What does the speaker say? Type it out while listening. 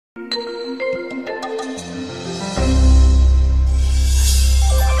Hello,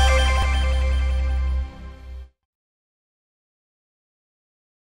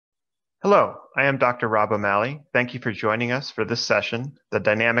 I am Dr. Rob O'Malley. Thank you for joining us for this session, The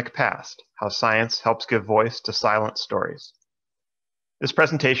Dynamic Past, How Science Helps Give Voice to Silent Stories. This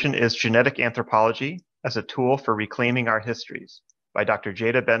presentation is Genetic Anthropology as a Tool for Reclaiming Our Histories by Dr.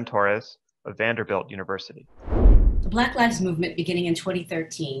 Jada Benn Torres of Vanderbilt University. The Black Lives Movement, beginning in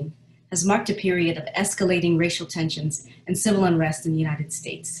 2013, has marked a period of escalating racial tensions and civil unrest in the United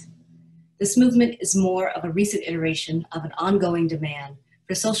States. This movement is more of a recent iteration of an ongoing demand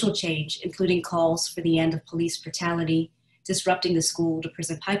for social change, including calls for the end of police brutality, disrupting the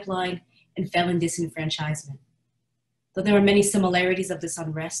school-to-prison pipeline, and felon disenfranchisement. Though there are many similarities of this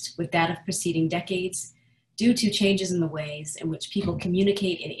unrest with that of preceding decades, due to changes in the ways in which people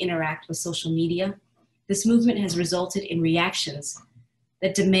communicate and interact with social media, this movement has resulted in reactions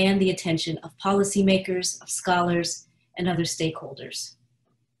that demand the attention of policymakers, of scholars, and other stakeholders.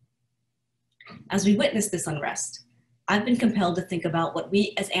 As we witness this unrest, I've been compelled to think about what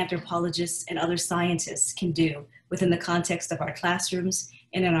we as anthropologists and other scientists can do within the context of our classrooms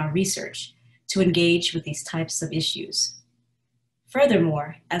and in our research to engage with these types of issues.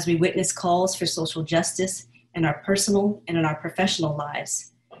 Furthermore, as we witness calls for social justice in our personal and in our professional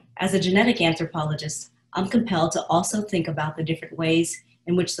lives, as a genetic anthropologist, I'm compelled to also think about the different ways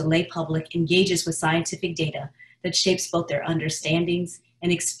in which the lay public engages with scientific data that shapes both their understandings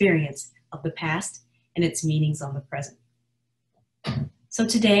and experience of the past and its meanings on the present. So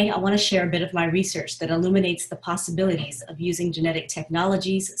today, I want to share a bit of my research that illuminates the possibilities of using genetic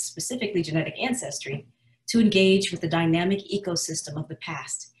technologies, specifically genetic ancestry, to engage with the dynamic ecosystem of the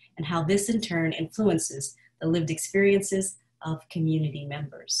past and how this in turn influences the lived experiences of community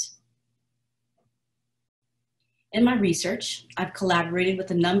members. In my research, I've collaborated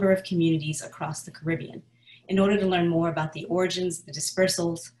with a number of communities across the Caribbean in order to learn more about the origins, the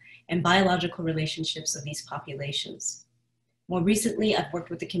dispersals, and biological relationships of these populations. More recently, I've worked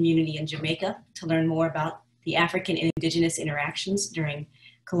with the community in Jamaica to learn more about the African and Indigenous interactions during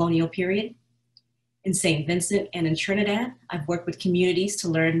colonial period. In St. Vincent and in Trinidad, I've worked with communities to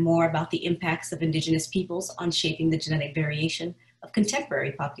learn more about the impacts of Indigenous peoples on shaping the genetic variation of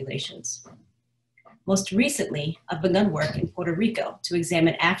contemporary populations. Most recently, I've begun work in Puerto Rico to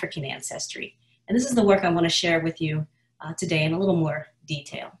examine African ancestry, and this is the work I want to share with you today in a little more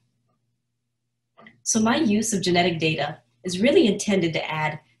detail. So my use of genetic data is really intended to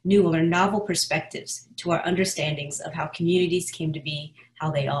add new or novel perspectives to our understandings of how communities came to be how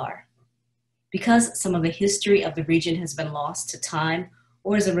they are. Because some of the history of the region has been lost to time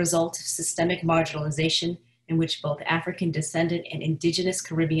or as a result of systemic marginalization in which both African descendant and Indigenous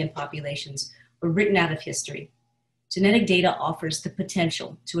Caribbean populations were written out of history, genetic data offers the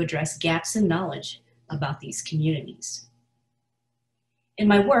potential to address gaps in knowledge about these communities. In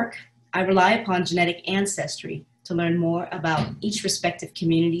my work, I rely upon genetic ancestry to learn more about each respective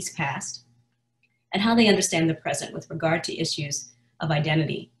community's past and how they understand the present with regard to issues of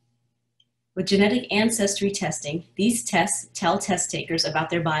identity. With genetic ancestry testing, these tests tell test takers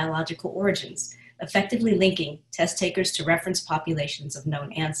about their biological origins, effectively linking test takers to reference populations of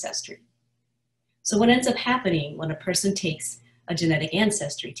known ancestry. So what ends up happening when a person takes a genetic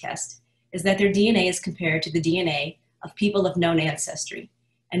ancestry test is that their DNA is compared to the DNA of people of known ancestry,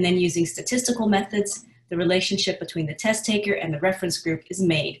 and then using statistical methods, the relationship between the test taker and the reference group is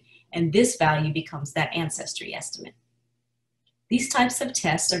made, and this value becomes that ancestry estimate. These types of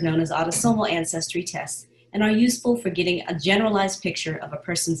tests are known as autosomal ancestry tests and are useful for getting a generalized picture of a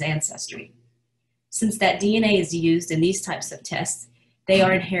person's ancestry. Since that DNA is used in these types of tests, they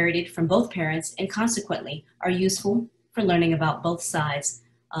are inherited from both parents and consequently are useful for learning about both sides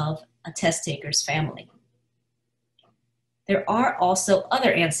of a test taker's family. There are also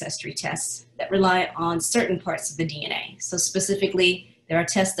other ancestry tests that rely on certain parts of the DNA. So specifically, there are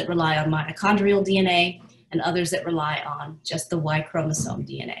tests that rely on mitochondrial DNA and others that rely on just the Y chromosome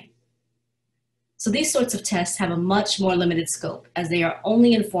DNA. So these sorts of tests have a much more limited scope as they are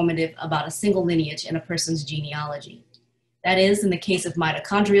only informative about a single lineage in a person's genealogy. That is, in the case of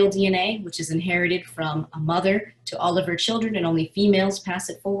mitochondrial DNA, which is inherited from a mother to all of her children and only females pass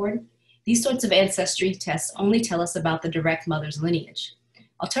it forward, these sorts of ancestry tests only tell us about the direct mother's lineage.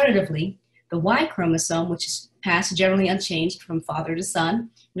 Alternatively, the Y chromosome, which is passed generally unchanged from father to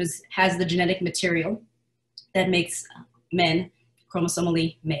son, has the genetic material that makes men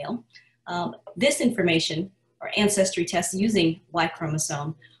chromosomally male. This information, or ancestry tests using Y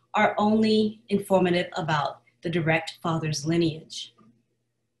chromosome, are only informative about the direct father's lineage.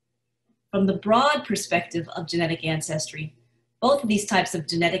 From the broad perspective of genetic ancestry, Both of these types of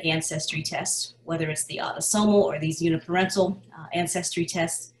genetic ancestry tests, whether it's the autosomal or these uniparental ancestry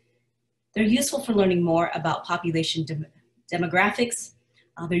tests, they're useful for learning more about population demographics.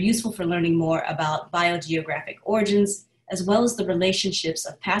 They're useful for learning more about biogeographic origins, as well as the relationships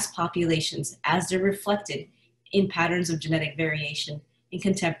of past populations as they're reflected in patterns of genetic variation in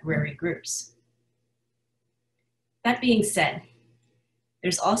contemporary groups. That being said,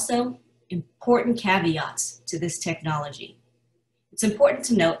 there's also important caveats to this technology. It's important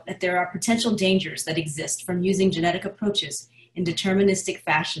to note that there are potential dangers that exist from using genetic approaches in deterministic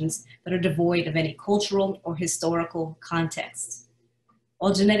fashions that are devoid of any cultural or historical context.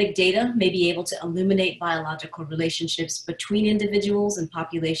 While genetic data may be able to illuminate biological relationships between individuals and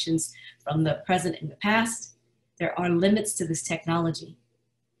populations from the present and the past, there are limits to this technology.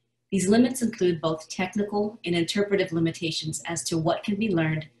 These limits include both technical and interpretive limitations as to what can be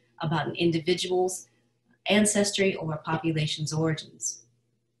learned about an individual's ancestry or a population's origins.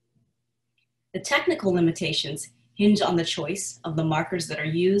 The technical limitations hinge on the choice of the markers that are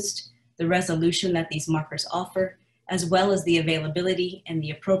used, the resolution that these markers offer, as well as the availability and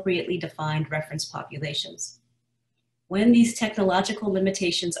the appropriately defined reference populations. When these technological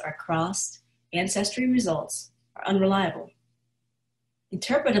limitations are crossed, ancestry results are unreliable.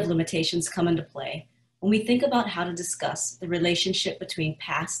 Interpretive limitations come into play when we think about how to discuss the relationship between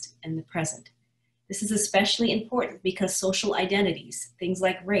past and the present. This is especially important because social identities, things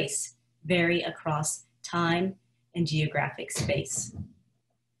like race, vary across time and geographic space.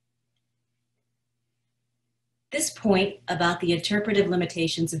 This point about the interpretive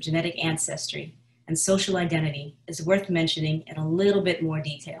limitations of genetic ancestry and social identity is worth mentioning in a little bit more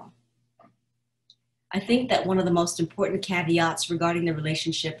detail. I think that one of the most important caveats regarding the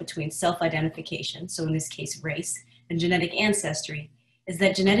relationship between self-identification, so in this case race, and genetic ancestry, is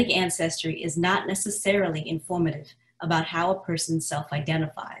that genetic ancestry is not necessarily informative about how a person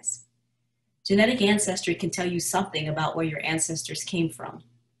self-identifies. Genetic ancestry can tell you something about where your ancestors came from.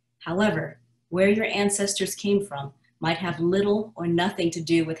 However, where your ancestors came from might have little or nothing to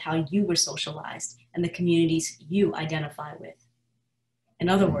do with how you were socialized and the communities you identify with. In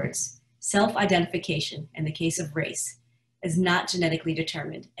other words, self-identification, in the case of race, is not genetically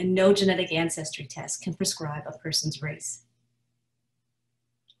determined, and no genetic ancestry test can prescribe a person's race.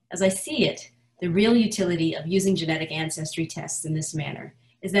 As I see it, the real utility of using genetic ancestry tests in this manner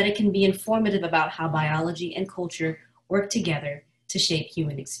is that it can be informative about how biology and culture work together to shape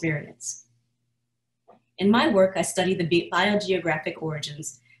human experience. In my work, I study the biogeographic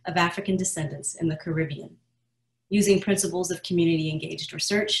origins of African descendants in the Caribbean. Using principles of community-engaged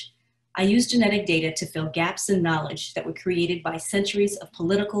research, I use genetic data to fill gaps in knowledge that were created by centuries of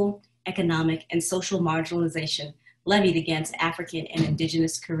political, economic, and social marginalization levied against African and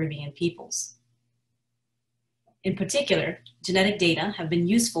Indigenous Caribbean peoples. In particular, genetic data have been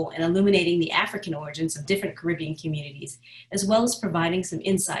useful in illuminating the African origins of different Caribbean communities, as well as providing some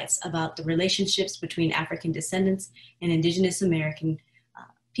insights about the relationships between African descendants and Indigenous American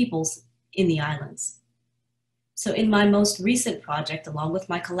peoples in the islands. So in my most recent project, along with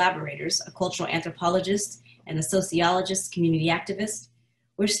my collaborators, a cultural anthropologist and a sociologist, community activist,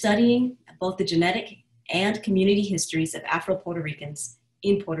 we're studying both the genetic and community histories of Afro-Puerto Ricans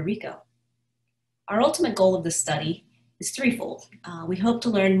in Puerto Rico. Our ultimate goal of this study is threefold. We hope to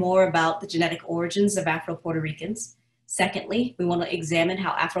learn more about the genetic origins of Afro-Puerto Ricans. Secondly, we want to examine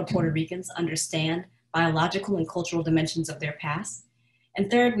how Afro-Puerto Ricans understand biological and cultural dimensions of their past. And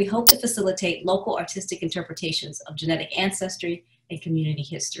third, we hope to facilitate local artistic interpretations of genetic ancestry and community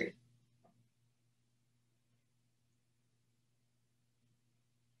history.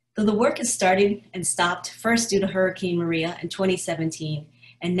 Though the work has started and stopped first due to Hurricane Maria in 2017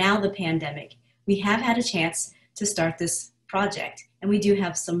 and now the pandemic, we have had a chance to start this project, and we do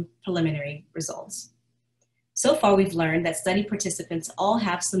have some preliminary results. So far, we've learned that study participants all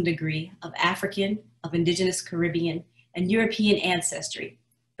have some degree of African, of Indigenous Caribbean, and European ancestry,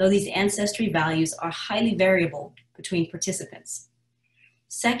 though these ancestry values are highly variable between participants.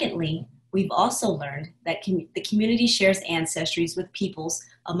 Secondly, we've also learned that the community shares ancestries with peoples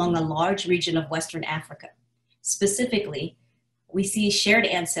among a large region of Western Africa. Specifically, we see shared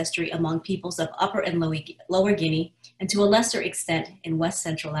ancestry among peoples of Upper and Lower Guinea, and to a lesser extent in West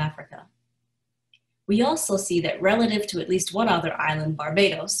Central Africa. We also see that relative to at least one other island,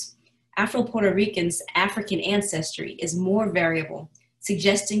 Barbados, Afro-Puerto Ricans' African ancestry is more variable,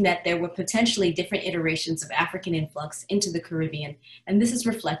 suggesting that there were potentially different iterations of African influx into the Caribbean, and this is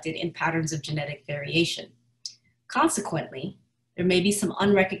reflected in patterns of genetic variation. Consequently, there may be some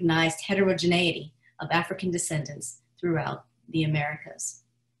unrecognized heterogeneity of African descendants throughout the Americas.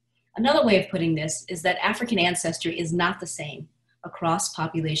 Another way of putting this is that African ancestry is not the same across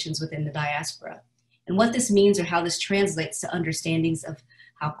populations within the diaspora. And what this means or how this translates to understandings of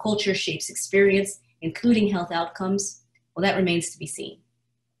how culture shapes experience, including health outcomes, well, that remains to be seen.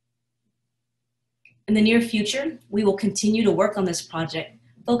 In the near future, we will continue to work on this project,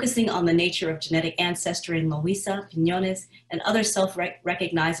 focusing on the nature of genetic ancestry in Loíza, Piñones, and other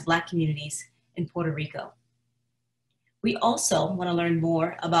self-recognized Black communities in Puerto Rico. We also want to learn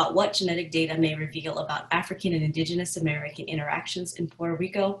more about what genetic data may reveal about African and Indigenous American interactions in Puerto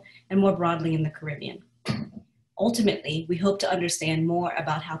Rico and more broadly in the Caribbean. Ultimately, we hope to understand more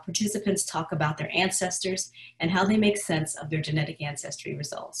about how participants talk about their ancestors and how they make sense of their genetic ancestry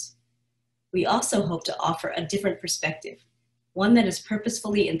results. We also hope to offer a different perspective, one that is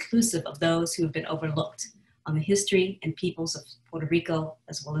purposefully inclusive of those who have been overlooked on the history and peoples of Puerto Rico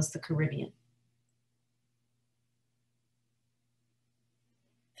as well as the Caribbean.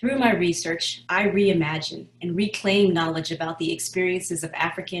 Through my research, I reimagine and reclaim knowledge about the experiences of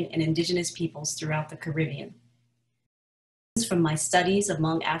African and Indigenous peoples throughout the Caribbean. From my studies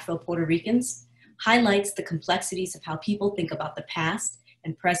among Afro-Puerto Ricans highlights the complexities of how people think about the past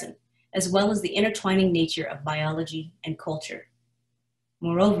and present, as well as the intertwining nature of biology and culture.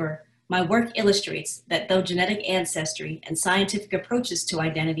 Moreover, my work illustrates that though genetic ancestry and scientific approaches to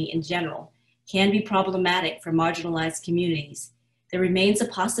identity in general can be problematic for marginalized communities, there remains a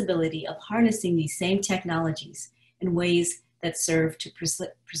possibility of harnessing these same technologies in ways that serve to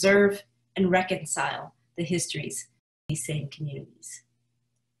preserve and reconcile the histories of these same communities.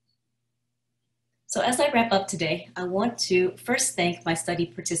 So as I wrap up today, I want to first thank my study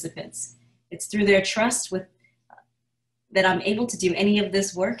participants. It's through their trust that I'm able to do any of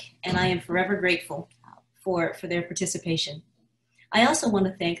this work, and I am forever grateful for their participation. I also want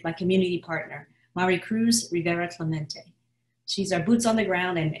to thank my community partner, Mari Cruz Rivera Clemente. She's our boots on the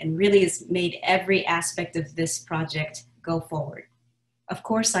ground and really has made every aspect of this project go forward. Of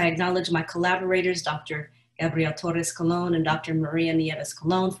course, I acknowledge my collaborators, Dr. Gabriel Torres Colon and Dr. Maria Nieves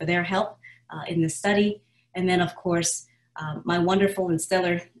Colon for their help in this study. And then of course, my wonderful and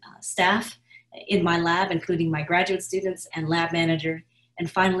stellar staff in my lab, including my graduate students and lab manager. And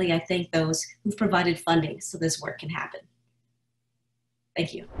finally, I thank those who've provided funding so this work can happen.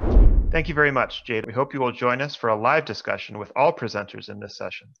 Thank you. Thank you very much, Jada. We hope you will join us for a live discussion with all presenters in this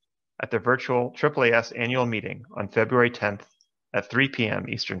session at the virtual AAAS Annual Meeting on February 10th at 3 p.m.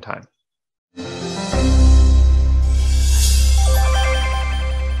 Eastern Time.